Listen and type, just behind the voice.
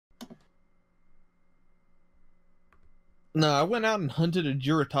No, I went out and hunted a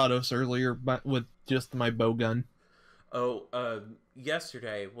Juratados earlier, but with just my bow gun. Oh,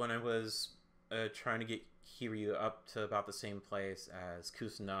 yesterday when I was trying to get Kiryu up to about the same place as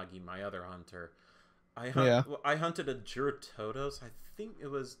Kusanagi, my other hunter, Yeah. I hunted a Juratodos. I think it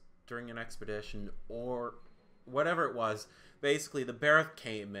was during an expedition or whatever it was. Basically, the Bareth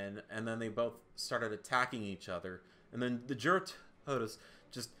came in, and then they both started attacking each other, and then the Juratodos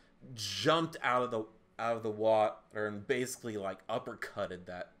just jumped out of the water and basically like uppercutted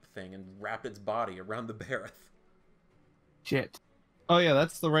that thing and wrapped its body around the Bareth. Shit. Oh yeah,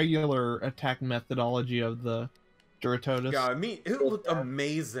 that's the regular attack methodology of the Yeah, Juratodos. I mean, it looked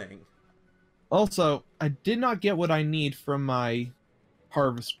amazing. Also, I did not get what I need from my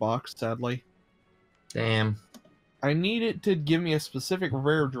harvest box, sadly. Damn. I need it to give me a specific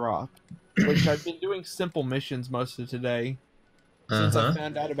rare drop, which I've been doing simple missions most of today since I Uh-huh.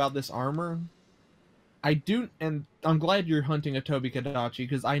 found out about this armor. I do, and I'm glad you're hunting a Tobi Kadachi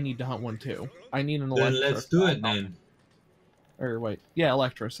because I need to hunt one too. I need an Then electro let's do sack. it then. Or wait, yeah,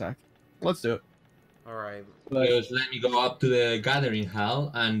 electro sack. Let's do it. All right, But Just let me go up to the gathering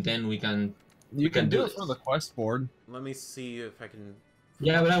hall and then you can can do do it from the this. quest board. let me see if I can.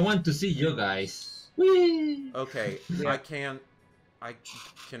 Yeah, but I want to see you guys. Whee! Okay, Yeah. I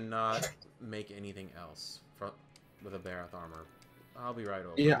cannot make anything else with a Bareth armor. I'll be right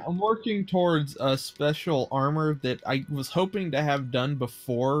over. Yeah, I'm working towards a special armor that I was hoping to have done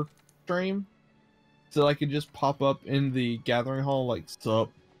before stream, so I could just pop up in the gathering hall like sup,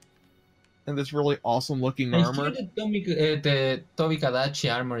 and this really awesome looking I hear armor. the Tobi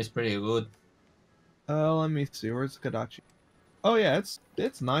Kadachi armor is pretty good. Let me see. Where's Kadachi? Oh yeah,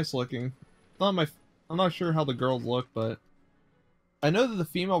 it's nice looking. Not my. I'm not sure how the girls look, but I know that the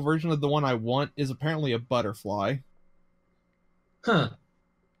female version of the one I want is apparently a butterfly. Huh.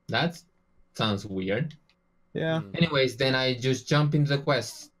 That sounds weird. Yeah. Anyways, then I just jump into the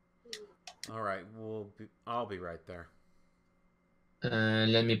quest. All right, I'll be right there.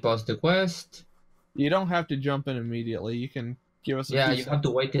 Let me pause the quest. You don't have to jump in immediately. You can give us a Yeah, few you have seconds.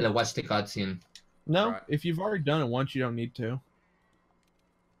 to wait till I watch the cutscene. No, Right. if you've already done it once, you don't need to.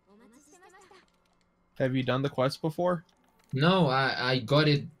 Have you done the quest before? No, I got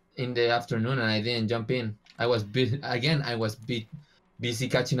it in the afternoon and I didn't jump in. I was busy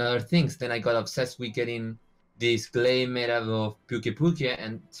catching other things. Then I got obsessed with getting this clay made out of Puke Puke,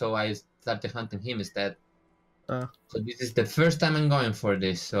 and so I started hunting him instead. Uh, So this is the first time I'm going for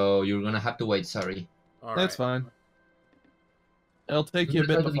this, so you're gonna have to wait, sorry. All That's right. fine. It'll take you a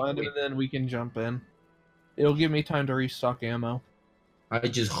bit to find him, and then we can jump in. It'll give me time to restock ammo. I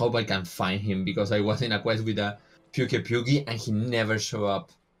just hope I can find him because I was in a quest with a Puke Puke and he never showed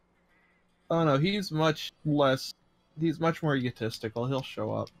up. Oh no, he's much less. He's much more egotistical. He'll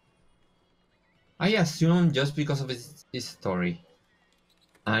show up. I assume just because of his story.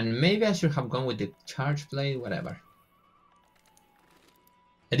 And maybe I should have gone with the charge blade, whatever.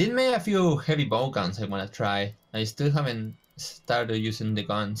 I did make a few heavy bow guns I want to try. I still haven't started using the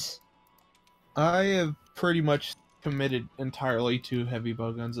guns. I have pretty much committed entirely to heavy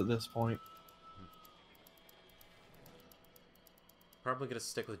bowguns at this point. Probably gonna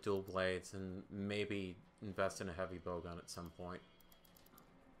stick with dual blades and maybe invest in a heavy bowgun at some point.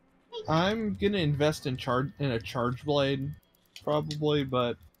 I'm gonna invest in a charge blade, probably,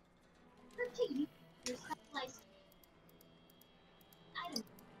 but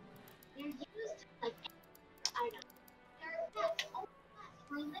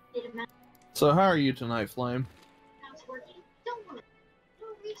so how are you tonight, Flame?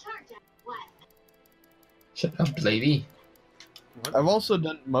 Shut up, lady. What? I've also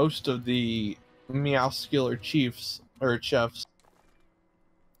done most of the Meowskiller Chiefs or Chefs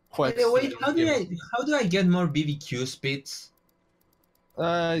quests. Wait, how do I get more BBQ spits?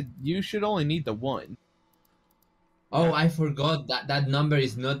 You should only need the one. Oh, I forgot that number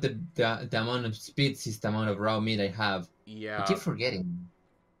is not the amount of spits, it's the amount of raw meat I have. Yeah. I keep forgetting.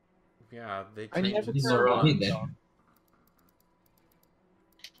 Yeah, they I changed never it Need so more raw meat much.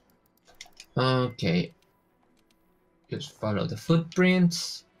 then. Okay. Just follow the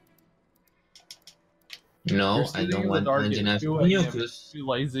footprints. No, You're I sitting don't in the want dark at Anjanath 2 a.m. mucus. Too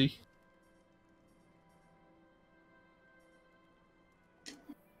lazy.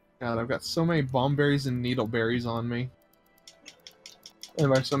 God, I've got so many bomb berries and needle berries on me.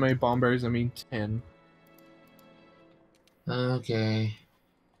 And by so many bomb berries, I mean 10. Okay.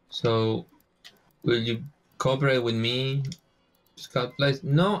 So, will you cooperate with me? Scout place?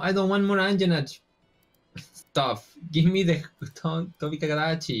 No, I don't want more Anjanath stuff. Give me the Tobi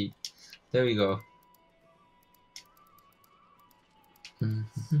Kagarachi. There we go. Where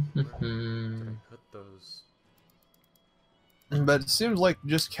did I put those? But it seems like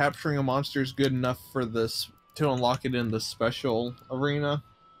just capturing a monster is good enough for this to unlock it in the special arena.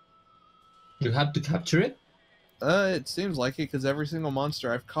 You have to capture it? It seems like it because every single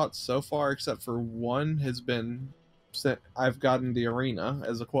monster I've caught so far, except for one, has been sent. I've gotten the arena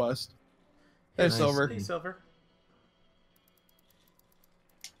as a quest. Hey, Hey, Silver. Hey, Silver.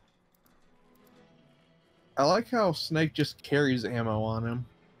 I like how Snake just carries ammo on him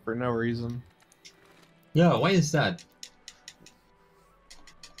for no reason. Yeah, why is that?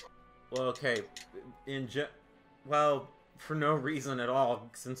 Well, okay. Well, for no reason at all,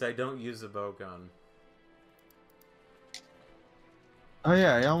 since I don't use a bow gun. Oh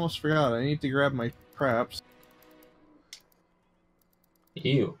yeah, I almost forgot. I need to grab my traps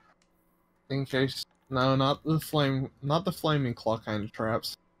Ew. in case. No, not the flaming claw kind of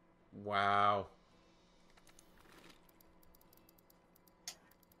traps. Wow.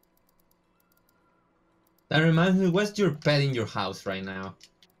 That reminds me, what's your pet in your house right now?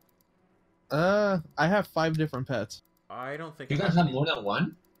 I have 5 different pets. I don't think You I can have more than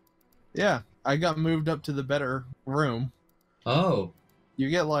one? Yeah, I got moved up to the better room. Oh. You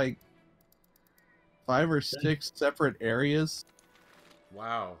get like 5 or 6 separate areas.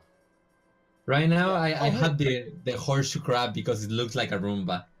 Wow. Right now, Yeah. I have the horseshoe crab because it looks like a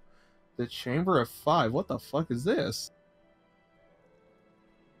Roomba. The Chamber of 5. What the fuck is this?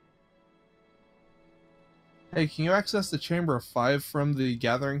 Hey, can you access the Chamber of 5 from the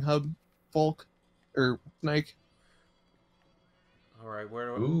Gathering Hub, Folk? Or Snake? Alright,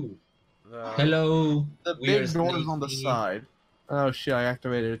 where do Ooh. the... Hello. The we are big doors on the Snake. side. Oh shit, I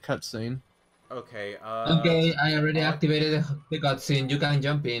activated a cutscene. Okay, Okay, I already all I- activated the cutscene. You can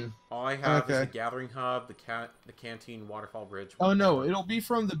jump in. all I have is Okay. the Gathering Hub, the Canteen, Waterfall Bridge. Oh no, it'll be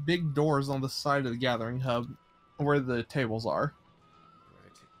from the big doors on the side of the Gathering Hub, where the tables are.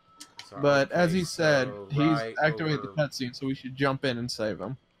 Right. So, But as okay, he said, so he's right activated over... the cutscene, so we should jump in and save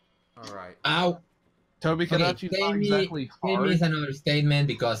him. Alright. Ow. Toby Okay, Kadachi's not exactly save me is hard. another statement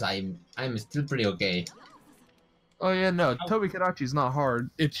because I'm still pretty okay. Oh yeah, no, Toby Kadachi's not hard.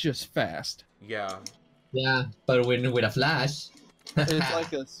 It's just fast. Yeah. Yeah, but with a flash. It's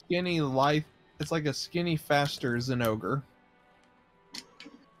like a skinny life. It's like a skinny, faster Zenogre.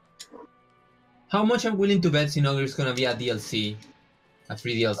 How much I'm willing to bet Sinogre is gonna be a DLC, a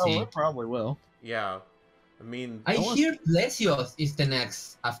free Oh, DLC. it probably will. Yeah. I mean... I want- hear Plesios is the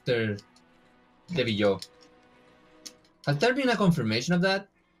next after Devillo. Has there been a confirmation of that?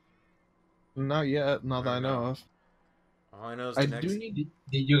 Not yet, not that I I know know. of. All I know is I the next... do need.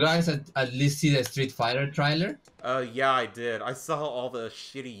 Did you guys at least see the Street Fighter trailer? Yeah, I did. I saw all the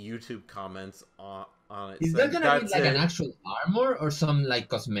shitty YouTube comments on it. Is saying, that gonna be "That's like it. an actual armor or some like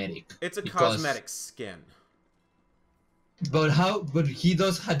cosmetic? It's a Because- cosmetic skin. But how? But he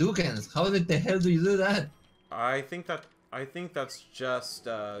does Hadoukens. How the hell do you do that? I think that's just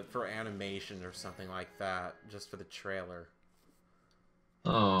for animation or something like that, just for the trailer.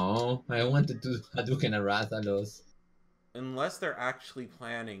 Oh, I wanted to Hadouken a Rathalos. Unless they're actually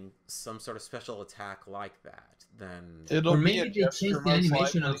planning some sort of special attack like that, then It'll Or be maybe a they gesture, changed the most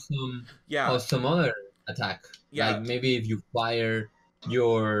animation likely. of some yeah, of some other attack. Yeah. Like maybe if you fire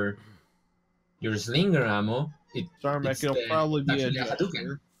your slinger ammo, Starmac, it'll probably be a actually Hadouken.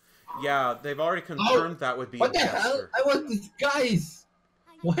 gesture. yeah, they've already confirmed that would be What a the hell? gesture. I was disguised.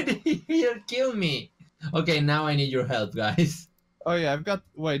 Why did he here kill me? Okay, now I need your help, guys. Oh yeah, I've got.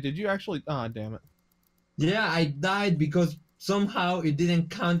 Wait, did you actually? Ah, damn it. Yeah, I died because somehow it didn't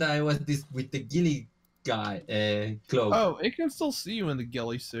count that I was this with the ghillie guy cloak. Oh, it can still see you in the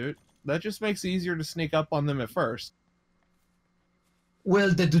ghillie suit. That just makes it easier to sneak up on them at first.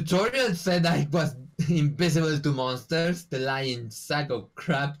 Well, the tutorial said I was invisible to monsters, the lying sack of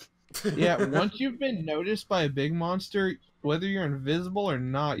crap. Yeah, once you've been noticed by a big monster, whether you're invisible or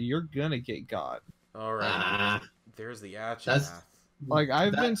not, you're gonna get got. Alright, Ah, there's the Anjanath. that's Like,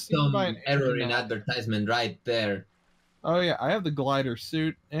 I've been that's seen some by an error in now. advertisement right there. Oh yeah, I have the glider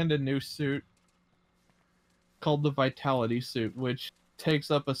suit and a new suit called the Vitality suit, which takes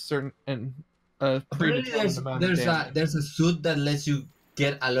up a certain and a Apparently predetermined amount of damage. there's a suit that lets you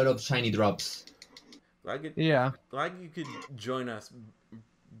get a lot of shiny drops. Glad Yeah. you could join us,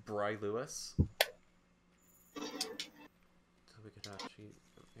 Bry Lewis. Toby Kadachi,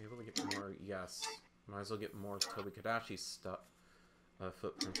 able to get more? Yes, might as well get more Toby Kadachi stuff,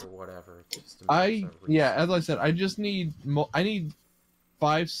 footprint or whatever. Just to make us a Yeah, resource. as I said, I just need I need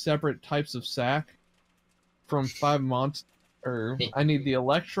 5 separate types of sack from 5 months. Or I need the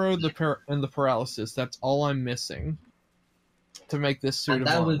electro, and the paralysis. That's all I'm missing to make this suit And of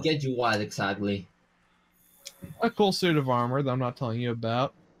that armor. will get you what exactly? A cool suit of armor that I'm not telling you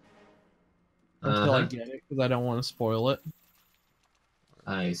about until I get it because I don't want to spoil it.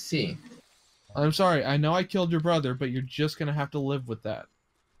 I see. I'm sorry, I know I killed your brother, but you're just gonna have to live with that.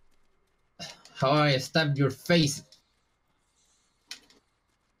 How I stabbed your face.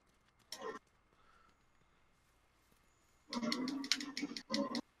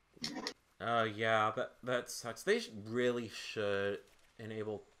 Yeah, that sucks. They really should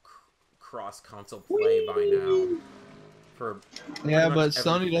enable cross-console play by now for pretty Yeah, much but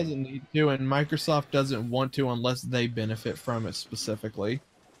Sony everything. doesn't need to, and Microsoft doesn't want to unless they benefit from it specifically.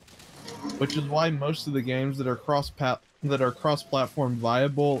 Which is why most of the games that are cross-platform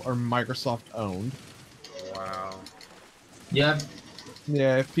viable are Microsoft owned. Wow. Yep.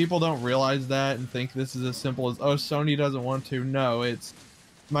 Yeah, if people don't realize that and think this is as simple as, oh, Sony doesn't want to, no, it's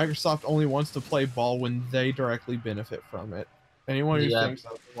Microsoft only wants to play ball when they directly benefit from it. Anyone who Yep. thinks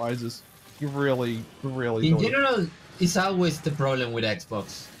otherwise is really, really In delusional. general, it's always the problem with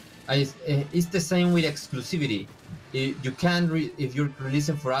Xbox. It's the same with exclusivity. You can't if you're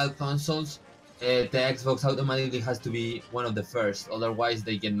releasing for all consoles, the Xbox automatically has to be one of the first. Otherwise,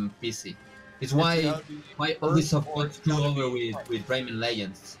 they get pissy. It's It's gotta be why first, Ubisoft or got it's screwed gotta over be with Rayman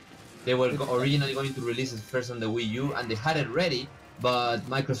Legends. They were it's originally going to release it first on the Wii U, and they had it ready, but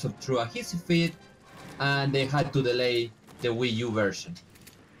Microsoft threw a hissy fit, and they had to delay the Wii U version.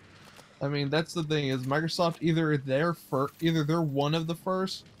 I mean, that's the thing is Microsoft either they're one of the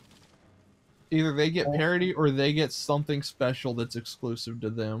first, either they get parity or they get something special that's exclusive to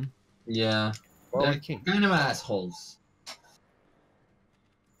them. Yeah, Well, I they're can't. kind of assholes.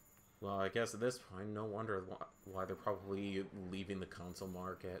 Well, I guess at this point, no wonder why they're probably leaving the console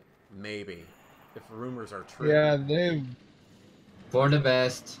market. Maybe, if rumors are true. Yeah, they've. For the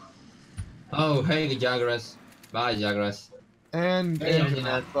best. Oh, hey, Jagras. Bye, Jagras. And Hey,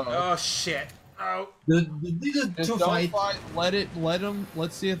 Anjanath. Oh shit! Oh. Dude, these are Just two don't fights. fight. Let them.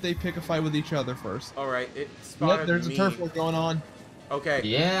 Let's see if they pick a fight with each other first. All right, it spotted Yep, there's me. a turf war going on. Okay.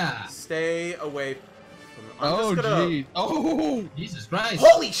 Yeah. Stay away from. I'm Oh, just gonna. gee. Oh! Jesus Christ.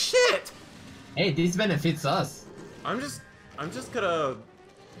 Holy shit! Hey, this benefits us. I'm just gonna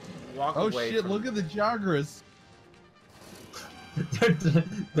walk Oh, away. shit, From... look at the joggers.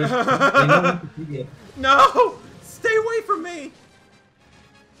 They know what to do. No! Stay away from me!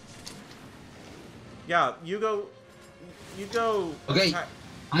 Yeah, you go. You go. Okay. attack-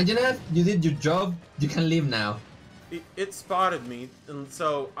 Anjanath, you did your job. You can leave now. It spotted me, and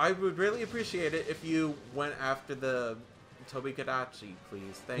so I would really appreciate it if you went after the Toby Kadachi,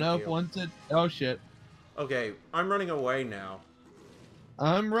 please. Thank Nope, you. once it. Oh, shit. Okay, I'm running away now.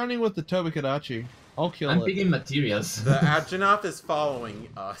 I'm running with the Tobikadachi. I'll kill I'm it. picking materials. The Anjanath is following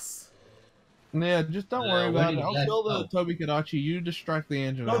us. Yeah, just don't worry where about did it. he I'll left? kill the Oh. Tobikadachi. You distract the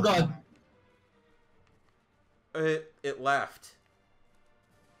Anjanath. Oh god. It left.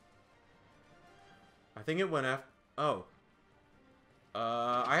 I think it went after. Oh.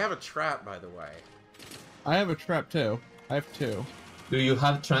 I have a trap, by the way. I have a trap too. I have two. Do you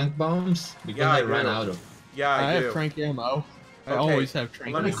have trank bombs? Because Yeah, I I ran do. out of. Yeah, I I do. have trank ammo. I Okay, always have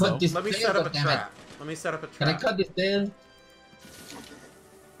trank Let me ammo. this let me thing, set up a goddammit. trap. Let me set up a Can I trap. cut this tail?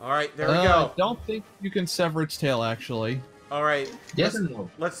 All right, there we I go. don't think you can sever its tail, actually. All right, Yes let's, or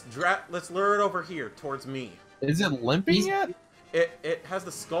no? let's lure it over here towards me. Is it limping He's- yet? It has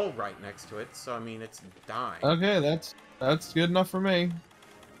the skull right next to it, so I mean it's dying. Okay, that's good enough for me.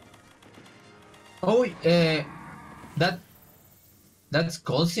 Oh, that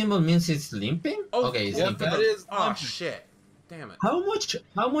skull symbol means it's limping? Oh, Okay, it's yep, limping. that is Oh limping. shit! Damn it. How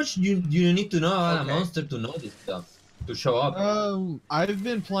much you need to know about Okay. a monster to know this stuff? To show up? I've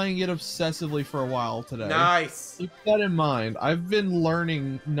been playing it obsessively for a while today. Nice. Keep that in mind. I've been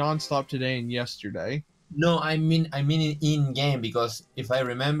learning nonstop today and yesterday. No, I mean in game, because if I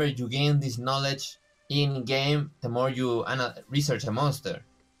remember, you gain this knowledge in game the more you research a monster.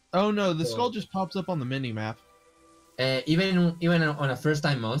 Oh no, the So- skull just pops up on the mini map. Even on a first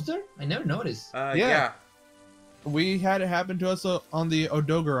time monster, I never noticed. Yeah. We had it happen to us on the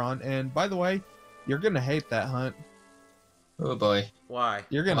Odogaron, and by the way, you're gonna hate that hunt. Oh boy. Why?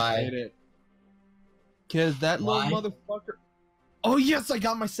 You're gonna Why? hate it. Cause that Why? little motherfucker. Oh yes, I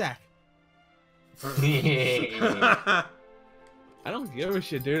got my sack. Yeah. I don't give a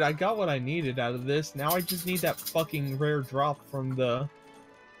shit, dude. I got what I needed out of this. Now I just need that fucking rare drop from the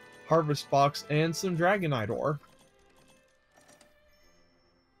harvest box and some Dragonite ore.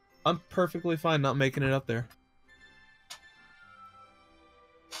 I'm perfectly fine not making it up there.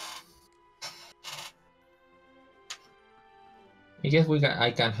 I guess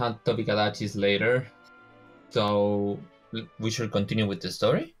I can hunt Tobikadachis later, so we should continue with the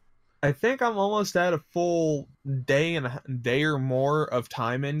story. I think I'm almost at a full day and a day or more of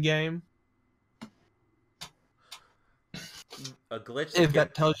time in game. A glitch If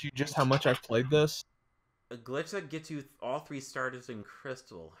that tells you just how much I've played this. a glitch that gets you all 3 starters in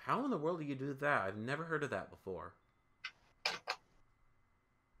crystal. How in the world do you do that? I've never heard of that before.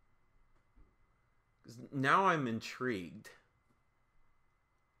 'Cause now I'm intrigued.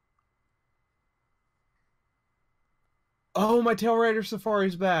 Oh, my Tail Rider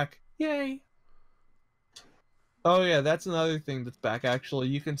Safari's back. Yay. Oh yeah, that's another thing that's back actually.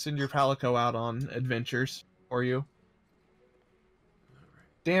 You can send your Palico out on adventures for you. Alright.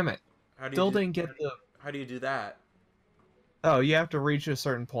 Damn it. How do you Still do, didn't get the... how do you do that? Oh, you have to reach a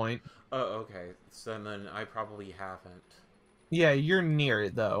certain point. Oh, okay. So then I probably haven't. Yeah, you're near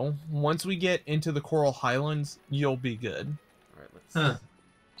it though. Once we get into the Coral Highlands, you'll be good. Alright, let's... Huh.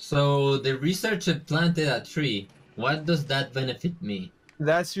 So the researcher planted a tree. What does that benefit me?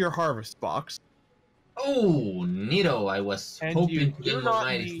 That's your harvest box. Oh, neato. I was And hoping you to do get more not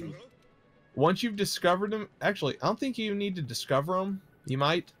mighty need... fruit. Once you've discovered them... Actually, I don't think you need to discover them. You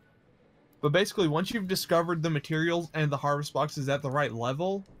might. But basically, once you've discovered the materials and the harvest box is at the right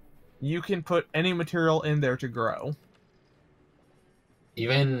level, you can put any material in there to grow.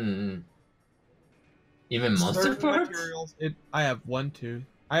 Even monster Certain parts? materials... I have 1, 2...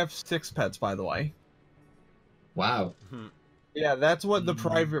 I have 6 pets, by the way. Wow. Yeah, that's what the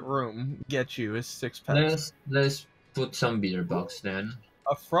private room gets you, is 6 pets. Let's put some beer box then.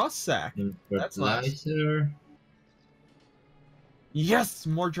 A frost sack. And That's nice. fertilizer. Yes,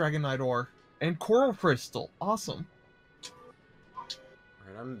 more Dragonite ore. And Coral Crystal. Awesome.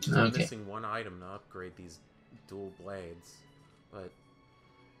 Alright, I'm still missing 1 item to upgrade these dual blades. But...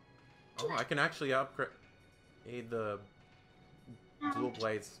 oh, I can actually upgrade the dual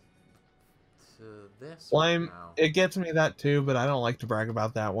blades to this Slime, now. it gets me that too, but I don't like to brag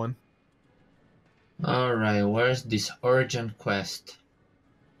about that one. Alright, where's this urgent quest?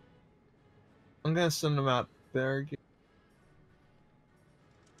 I'm gonna send them out there.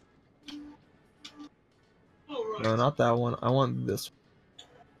 No, not that one. I want this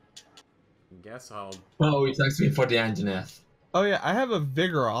one. Guess I'll... Oh, it's asking for the Anjanath. Oh yeah, I have a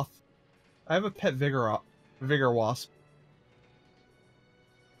Vigoroth. I have a pet Vigor Wasp.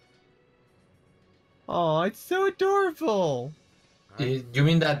 Oh, it's so adorable. You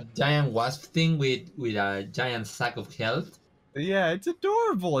mean that giant wasp thing with a giant sack of health? Yeah, it's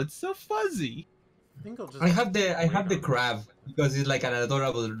adorable. It's so fuzzy. I think I'll just... I have the crab because it's like an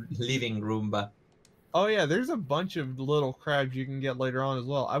adorable living Roomba. Oh yeah, there's a bunch of little crabs you can get later on as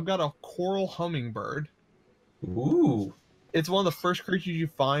well. I've got a coral hummingbird. Ooh. It's one of the first creatures you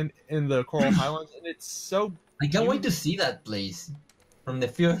find in the Coral Highlands, and it's so... I can't wait to see that place. From the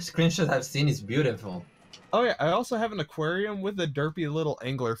few screenshots I've seen, it's beautiful. Oh yeah, I also have an aquarium with a derpy little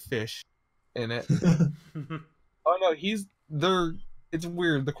anglerfish in it. Oh no, it's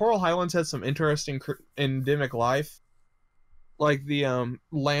weird. The Coral Highlands has some interesting endemic life. Like the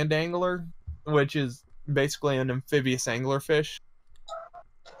land angler, which is basically an amphibious anglerfish.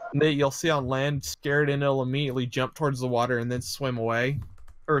 That you'll see on land, scared, and it'll immediately jump towards the water and then swim away.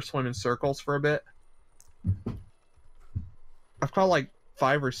 Or swim in circles for a bit. I've caught like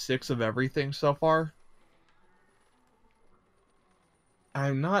 5 or 6 of everything so far.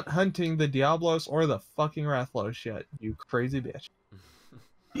 I'm not hunting the Diablos or the fucking Rathlos yet, you crazy bitch.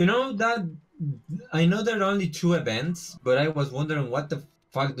 You know that I know there are only 2 events, but I was wondering what the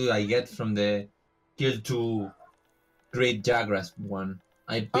fuck do I get from the Kill 2 Great Jagras one.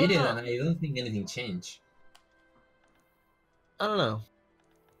 I beat it and I don't think anything changed. I don't know.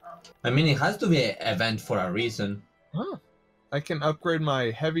 I mean, it has to be an event for a reason. Huh. I can upgrade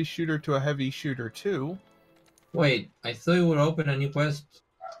my heavy shooter to a heavy shooter too. Wait, I thought you would open a new quest.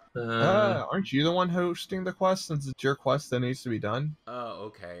 Aren't you the one hosting the quest since it's your quest that needs to be done? Oh,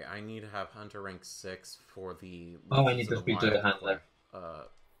 okay. I need to have Hunter rank 6 for the... Oh, I need to speak to the handler.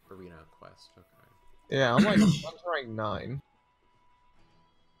 Arena quest, okay. Yeah, I'm like Hunter rank 9.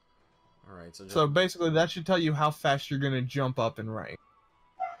 Alright, so basically that should tell you how fast you're gonna jump up in rank.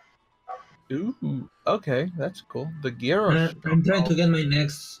 Ooh, okay, that's cool. The Gyarados. I'm trying to get my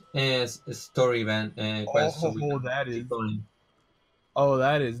next story event quest. Oh, that is... Oh,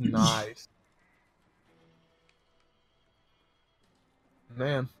 that is nice.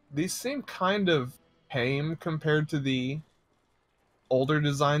 Man, these seem kind of tame compared to the older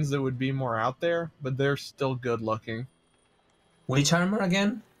designs that would be more out there, but they're still good looking. Which armor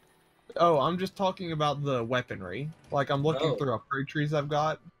again? Oh, I'm just talking about the weaponry. Like, I'm looking through upgrade trees I've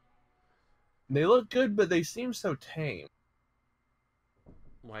got. They look good, but they seem so tame.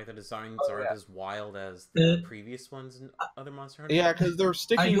 Why the designs aren't as wild as the previous ones in other Monster Hunter? Yeah, because they're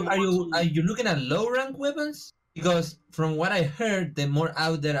sticking... Are you looking at low rank weapons? Because from what I heard, the more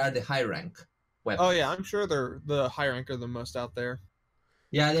out there are the high rank. weapons. Oh yeah, I'm sure they're the high rank are the most out there.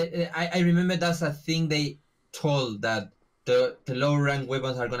 Yeah, I remember that's a thing they told that the low rank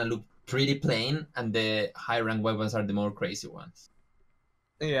weapons are gonna look pretty plain, and the high rank weapons are the more crazy ones.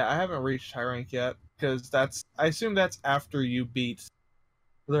 Yeah, I haven't reached high rank yet because I assume that's after you beat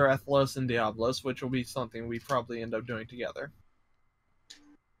the Rathalos and Diablos, which will be something we probably end up doing together.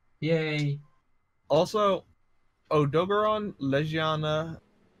 Yay! Also, Odogaron, Legiana,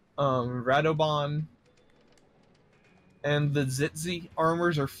 Radoban, and the Zitzi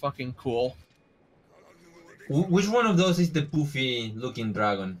armors are fucking cool. Which one of those is the poofy looking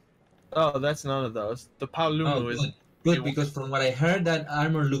dragon? Oh, that's none of those. The Oh, Paolumu is good, good, because from what I heard, that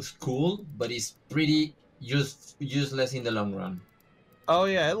armor looks cool, but it's pretty useless in the long run. Oh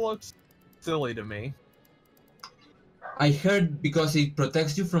yeah, it looks silly to me. I heard because it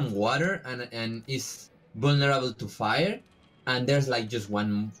protects you from water and is vulnerable to fire, and there's like just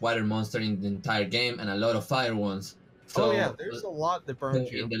one water monster in the entire game and a lot of fire ones. Oh yeah, So, there's a lot that so burns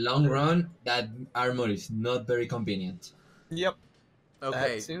in you. the long run, that armor is not very convenient. Yep, that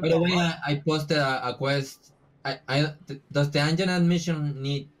Okay, seems By the way, right. I posted a quest. Does the Anjanath mission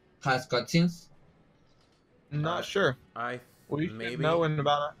need has cutscenes? Not sure. I We should maybe. know in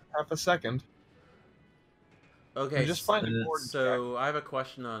about half a second. Okay, Just find a Uh, board and check. so I have a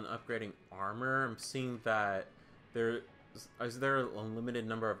question on upgrading armor. I'm seeing that there is there a limited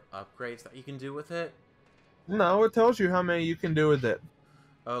number of upgrades that you can do with it? No, it tells you how many you can do with it.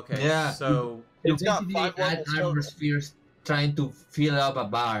 Okay, Yeah, so you It's got basically 5 add levels armor total. spheres trying to fill up a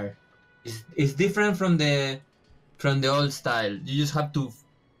bar. It's different from the old style. You just have to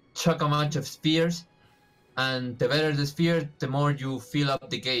chuck a bunch of spears, and the better the spear, the more you fill up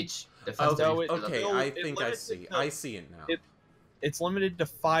the gauge. The faster okay, you No, it fill up. okay, still I it think I limited see. to I see it now. it. It's limited to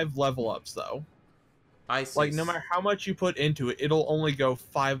 5 level ups though. I see. Like no matter how much you put into it, it'll only go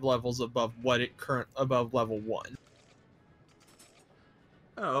 5 levels above what it current above level 1.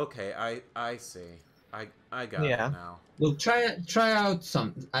 Oh, okay. I see. I got it Yeah. now. Look, try out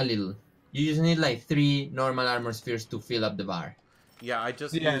a little. You just need like 3 normal armor spheres to fill up the bar. Yeah,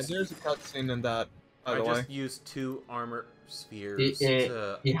 Yeah, there's a cutscene in that, by I the way. just used 2 armor It, spheres it,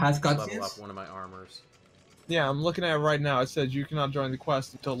 to it has level up cutscenes. one of my armors. Yeah, I'm looking at it right now. It says you cannot join the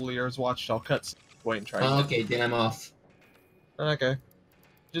quest until the leader's watched all cutscenes. Wait and try again. Okay, then I'm off. Okay.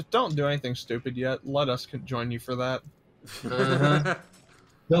 Just don't do anything stupid yet. Let us join you for that. Uh-huh.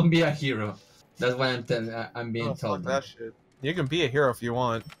 Don't be a hero. That's what I'm being Oh, fuck told now. that shit. You can be a hero if you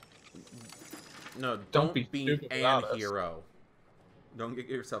want. No, Don't be don't be stupid an without us. hero. Don't get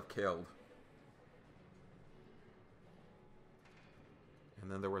yourself killed.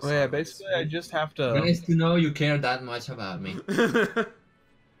 And then there was Well, yeah, silence. basically I just have to Nice to know you care that much about me.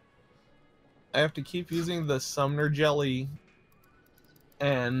 keep using the summoner jelly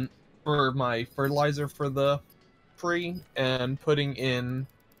and for my fertilizer for the tree and putting in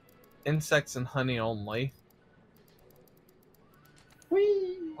insects and honey only.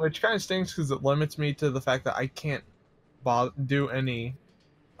 Whee! Which kind of stinks because it limits me to the fact that I can't do any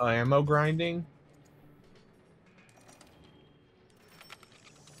ammo grinding.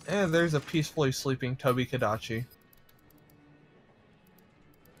 And there's a peacefully sleeping Toby Kadachi.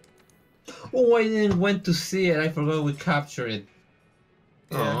 Oh, I didn't went to see it. I forgot we captured it.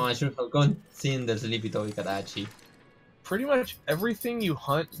 Yeah. Oh, I should have gone seen the sleepy Toby Kadachi. Pretty much everything you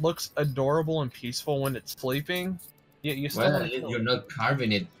hunt looks adorable and peaceful when it's sleeping. Yet you still Well, want at to least kill you're it. not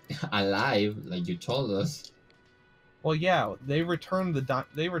carving it alive like you told us. Well, yeah, they return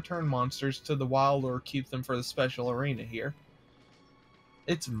monsters to the wild or keep them for the special arena here.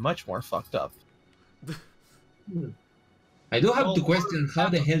 It's much more fucked up. I do have Well, to question how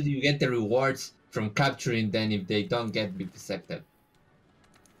the hell do you get the rewards from capturing them if they don't get vivisected?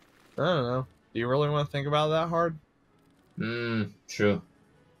 I don't know. Do you really want to think about that hard? True.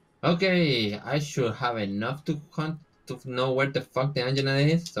 Okay, I should have enough to hunt to know where the fuck the Anjanath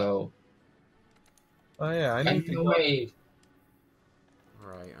is, so Oh yeah, I need to go. Alright,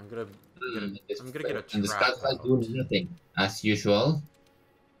 I'm gonna get a and the trap scouts are out. doing nothing as usual.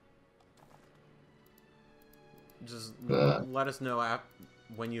 Just But- let us know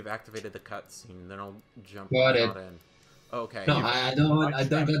when you've activated the cutscene, then I'll jump Got right it. on in. Okay. No, I don't. I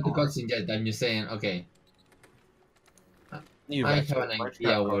don't trap get the card. cutscene yet. I'm just saying. Okay, You've I have an activated my idea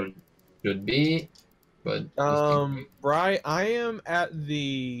trap where card. it should be, but we'll see. Right, I am at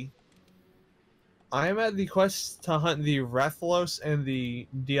the quest to hunt the Rathalos and the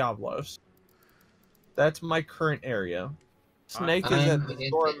Diablos. That's my current area. Snake is I'm at the against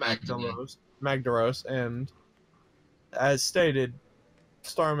Star the Anjanath. Magdaros, and as stated,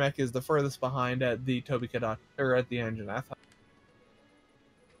 Star Mech is the furthest behind at the Toby Kadachi, or at the Anjanath.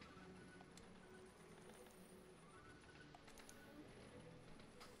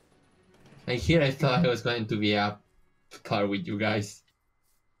 I thought I was going to be up par with you guys.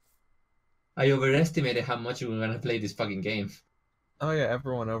 I overestimated how much we were gonna play this fucking game. Oh yeah,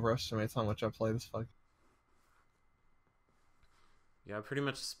 everyone overestimates how much I play this fucking. Yeah, I pretty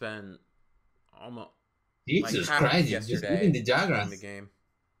much spent almost Jesus half of Christ, you're just yesterday eating the playing diagrams. the game.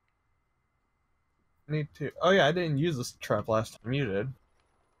 Need to. Oh yeah, I didn't use this trap last time. You did.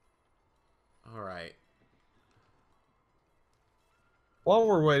 All right. While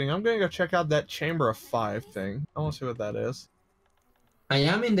we're waiting, I'm gonna go check out that Chamber of Five thing. I want to see what that is. I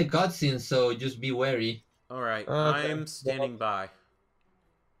am in the cutscene, so just be wary. All right. Okay. I'm standing by.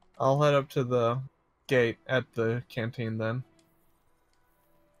 I'll head up to the gate at the canteen then.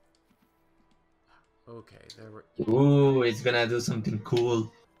 Okay, there we. Ooh, it's gonna do something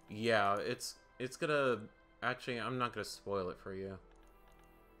cool. Yeah, it's gonna. Actually, I'm not gonna spoil it for you.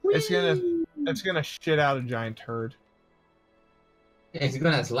 It's gonna shit out a giant turd. It's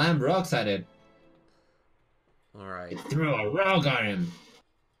gonna slam rocks at it. All right. It threw a rock on him.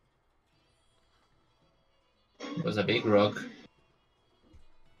 It was a big rock.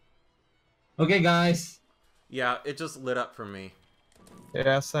 Okay, guys. Yeah, it just lit up for me.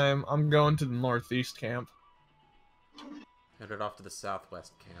 Yeah, same. I'm going to the northeast camp. Headed off to the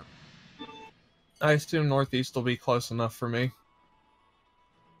southwest camp. I assume northeast will be close enough for me.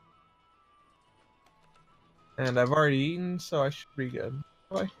 And I've already eaten, so I should be good.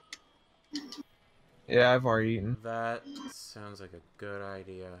 Bye. Yeah, I've already eaten. That sounds like a good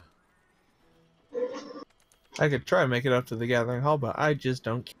idea. I could try and make it up to the gathering hall, but I just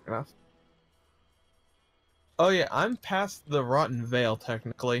don't care enough. Oh yeah, I'm past the Rotten Vale,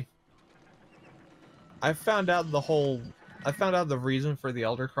 technically. I found out the reason for the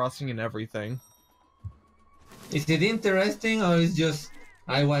Elder Crossing and everything. Is it interesting, or is just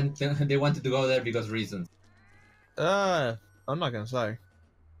they wanted to go there because reasons? I'm not gonna say.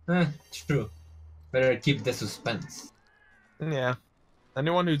 True. Better keep the suspense. Yeah.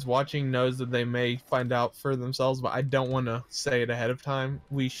 Anyone who's watching knows that they may find out for themselves, but I don't want to say it ahead of time.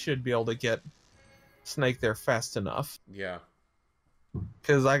 We should be able to get Snake there fast enough. Yeah.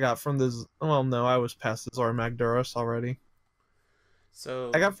 Because I got from this... Well, no, I was past the Zora Magdaros already.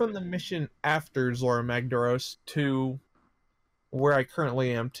 So I got from the mission after Zora Magdaros to where I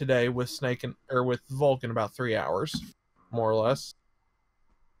currently am today with Snake with Volk in about 3 hours, more or less.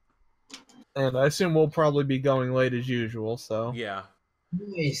 And I assume we'll probably be going late as usual, so... yeah.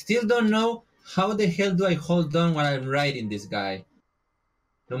 I still don't know how the hell do I hold on while I'm riding this guy.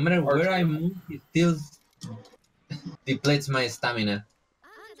 No matter where I move, it still depletes my stamina.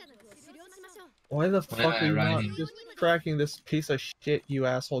 Why the Why fuck am I are you not riding? just tracking this piece of shit, you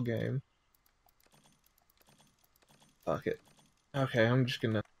asshole game? Fuck it. Okay, I'm just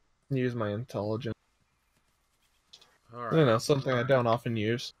gonna use my intelligence. All right. You know, something I don't often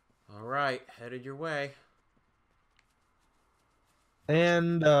use. All right. Headed your way.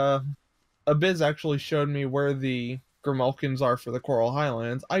 And, Abiz actually showed me where the Grimalkins are for the Coral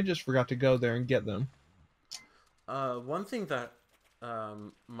Highlands. I just forgot to go there and get them. One thing that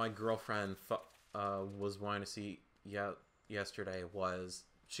my girlfriend was wanting to see yesterday was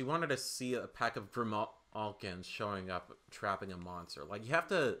she wanted to see a pack of Grimalkins showing up trapping a monster. Like, you have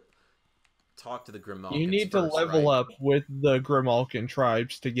to talk to the Grimalkins. You need to level up with the Grimalkin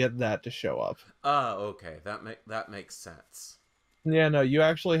tribes to get that to show up. Oh, okay. That makes sense. Yeah, no, you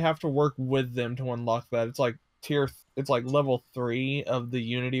actually have to work with them to unlock that. It's like it's like level 3 of the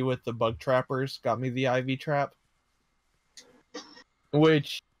Unity with the bug trappers got me the Ivy trap.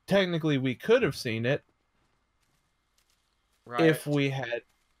 Which technically we could have seen it Right. if we had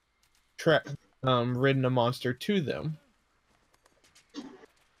ridden a monster to them.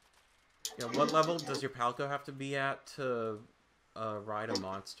 Yeah, what level does your Palco have to be at to ride a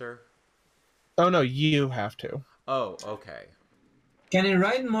monster? Oh no, you have to. Oh, okay. Can I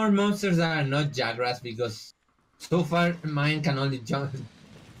ride more monsters that are not Jagras? Because so far mine can only jump.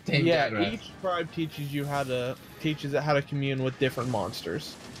 Yeah, Jagras. each tribe teaches it how to commune with different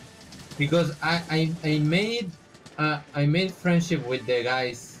monsters. Because I made friendship with the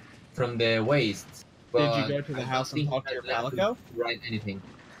guys from the Waste. Did you go to the house and talk to your Palico? Ride anything.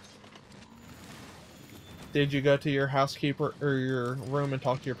 Did you go to your housekeeper or your room and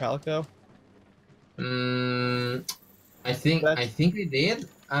talk to your Palico? I think I did.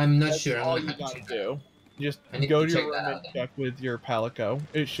 I'm not sure. All I'm you gonna gotta do. Just I need go to to your check that room out and then. check with your Palico.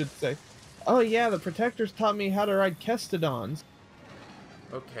 It should say, "Oh yeah, the protectors taught me how to ride Kestodons."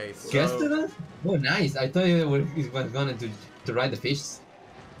 Okay, so... Gastrodon? Oh, nice. I thought it was going to ride the fish.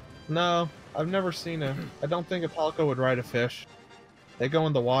 No, I've never seen a. I don't think a Palico would ride a fish. They go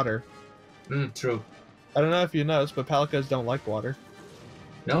in the water. True. I don't know if you noticed, but Palicos don't like water.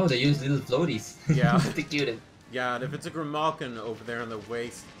 No, they use little floaties. Yeah. The cutest. Yeah, and if it's a Grimalkin over there in the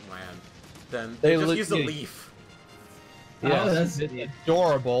wasteland, then They they just li- use a yeah. leaf. Yes, Oh, that's it's sweet.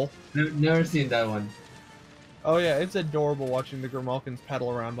 adorable. Never seen that one. Oh yeah, it's adorable watching the Grimalkins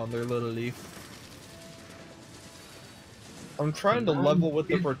paddle around on their little leaf. I'm trying to level with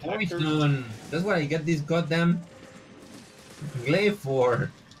the It's protectors. poison. That's what I get this goddamn glaive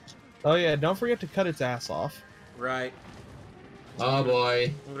for. Oh yeah, don't forget to cut its ass off. Right. Oh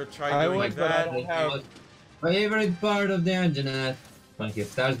boy. I'm gonna try I doing would, but I that. don't have. Favorite part of the Anjanath when he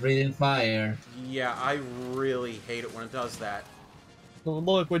starts breathing fire. Yeah, I really hate it when it does that.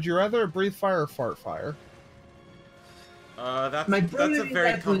 Look, would you rather breathe fire or fart fire? That's My that's problem a is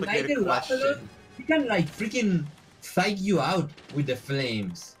very that when I complicated get Rapalot, question. he can like freaking psych you out with the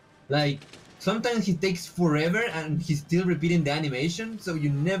flames. Like sometimes he takes forever and he's still repeating the animation, so you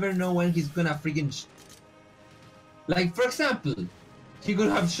never know when he's gonna freaking. Like for example, he could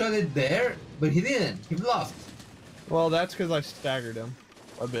have shot it there, but he didn't. He bluffed. Well, that's because I staggered him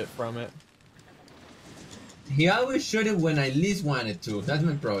a bit from it. He always shot it when I least wanted to. That's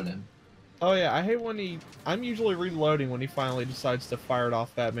my problem. Oh yeah, I hate when he. I'm usually reloading when he finally decides to fire it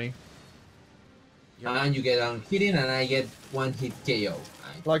off at me. Yeah, And you get on hitting, and I get one hit KO.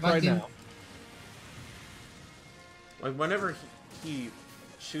 Like right Fucking- now. like whenever he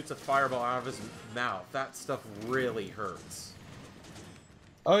shoots a fireball out of his mouth, that stuff really hurts.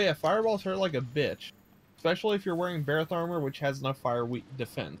 Oh yeah, fireballs hurt like a bitch. Especially if you're wearing Barrett armor, which has no fire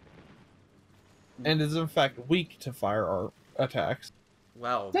defense. And is in fact weak to fire attacks.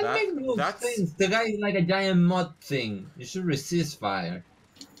 Well, That makes no that's sense. The guy is like a giant mud thing. You should resist fire.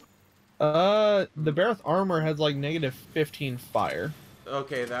 The Barrett armor has like negative 15 fire.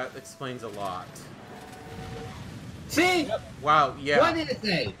 okay. That explains a lot. See? Wow. Yeah. What did it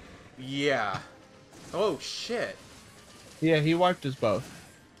say? Yeah. Oh shit. Yeah, he wiped us both.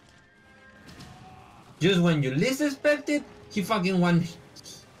 Just when you least expect it, he fucking one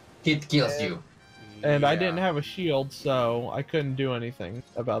hit kills you. And I Yeah. didn't have a shield, so I couldn't do anything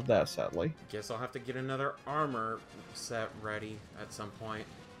about that, sadly. Guess I'll have to get another armor set ready at some point.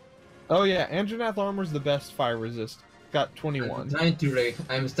 Oh yeah, Anjanath armor's the best fire resist. Got 21.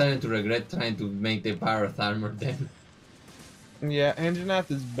 I'm starting to regret trying to make the Parath armor then. Yeah, Anjanath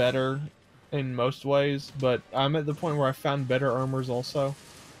is better in most ways, but I'm at the point where I found better armors also.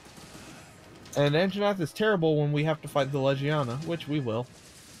 And Anjanath is terrible when we have to fight the Legiana, which we will.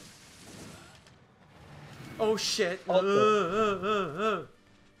 Oh shit. Oh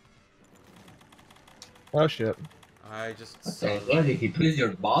shit. I just What saw the hell? Did he twist your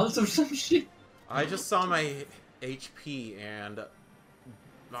balls or some shit? I just saw my HP and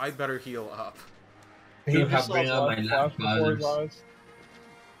I better heal up. He You have just saw bring up my blood lamp flash before his colors. eyes.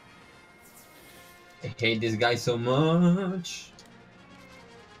 I hate this guy so much.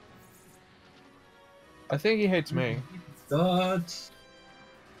 I think he hates me. God.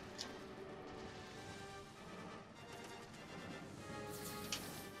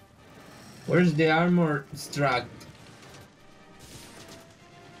 Where's the armor struck?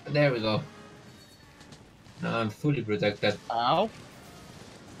 There we go. Now I'm fully protected. Ow.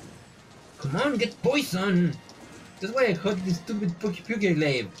 Come on, get poison! That's why I hurt this stupid Puke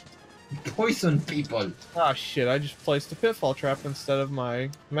glaive. Poison people. Ah shit, I just placed a pitfall trap instead of my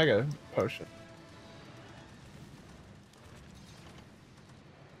mega potion.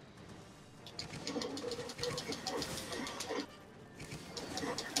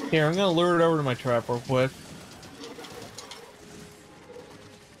 Here, I'm gonna lure it over to my trap real quick.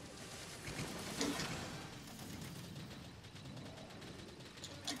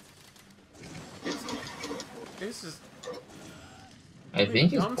 This is I doing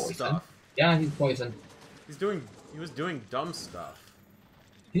think he's dumb poison. stuff. Yeah, he's poison. He was doing dumb stuff.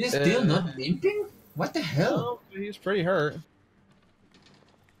 He's still not limping? What the hell? Oh, he's pretty hurt.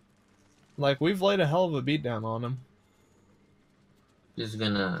 Like, we've laid a hell of a beat down on him. Just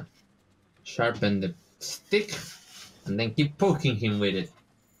gonna sharpen the stick and then keep poking him with it.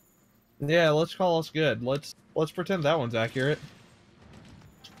 Yeah, let's call us good. Let's pretend that one's accurate.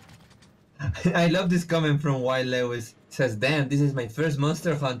 I love this comment from Wild Lewis. Says, damn, this is my first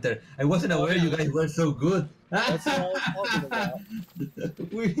Monster Hunter. I wasn't aware you guys were so good. That's what I was talking about.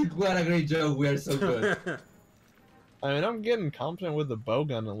 What a great joke. We are so good. I mean, I'm getting competent with the bow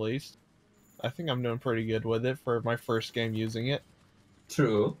gun at least. I think I'm doing pretty good with it for my first game using it.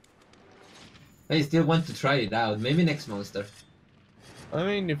 True. I still want to try it out. Maybe next monster. I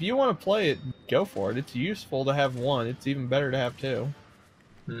mean, if you want to play it, go for it. It's useful to have one. It's even better to have two.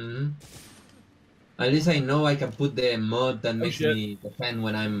 Hmm. At least I know I can put the mod that makes shit. me defend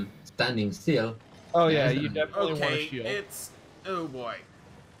when I'm standing still. Oh yeah, Yeah, you definitely want a okay, shield. it's oh boy.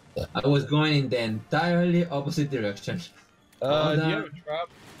 I was going in the entirely opposite direction. Hold Do you have on. a trap,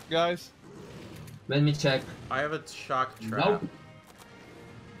 guys? Let me check. I have a shock trap. Nope.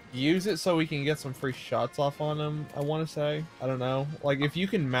 Use it so we can get some free shots off on him, I want to say. I don't know. Like, if you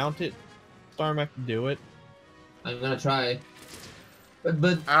can mount it, Starmac, do it. I'm gonna try.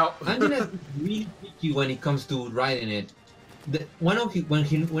 But Ow. Anjanath is really picky when it comes to riding it.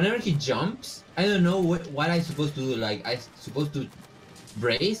 Whenever he jumps, I don't know what I'm supposed to do. Like, I supposed to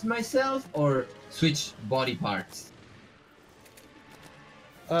brace myself or switch body parts.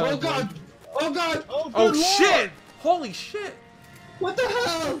 Oh god! Oh god! Oh, Oh good lord! shit! Holy shit! What the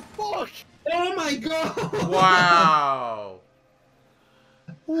hell? Fuck! Oh my god! Wow!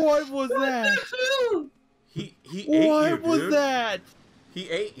 What was that? Hell? He ate you, What was dude. that? He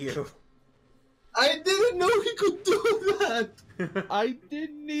ate you. I didn't know he could do that! I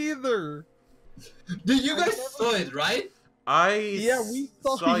didn't either. Did you I guys never- saw it, right? Yeah, we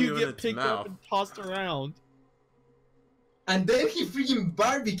saw you in get its picked mouth. up and tossed around. And then he freaking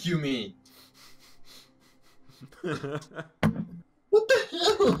barbecue me! What the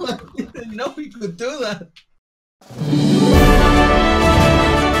hell? I didn't know he could do that!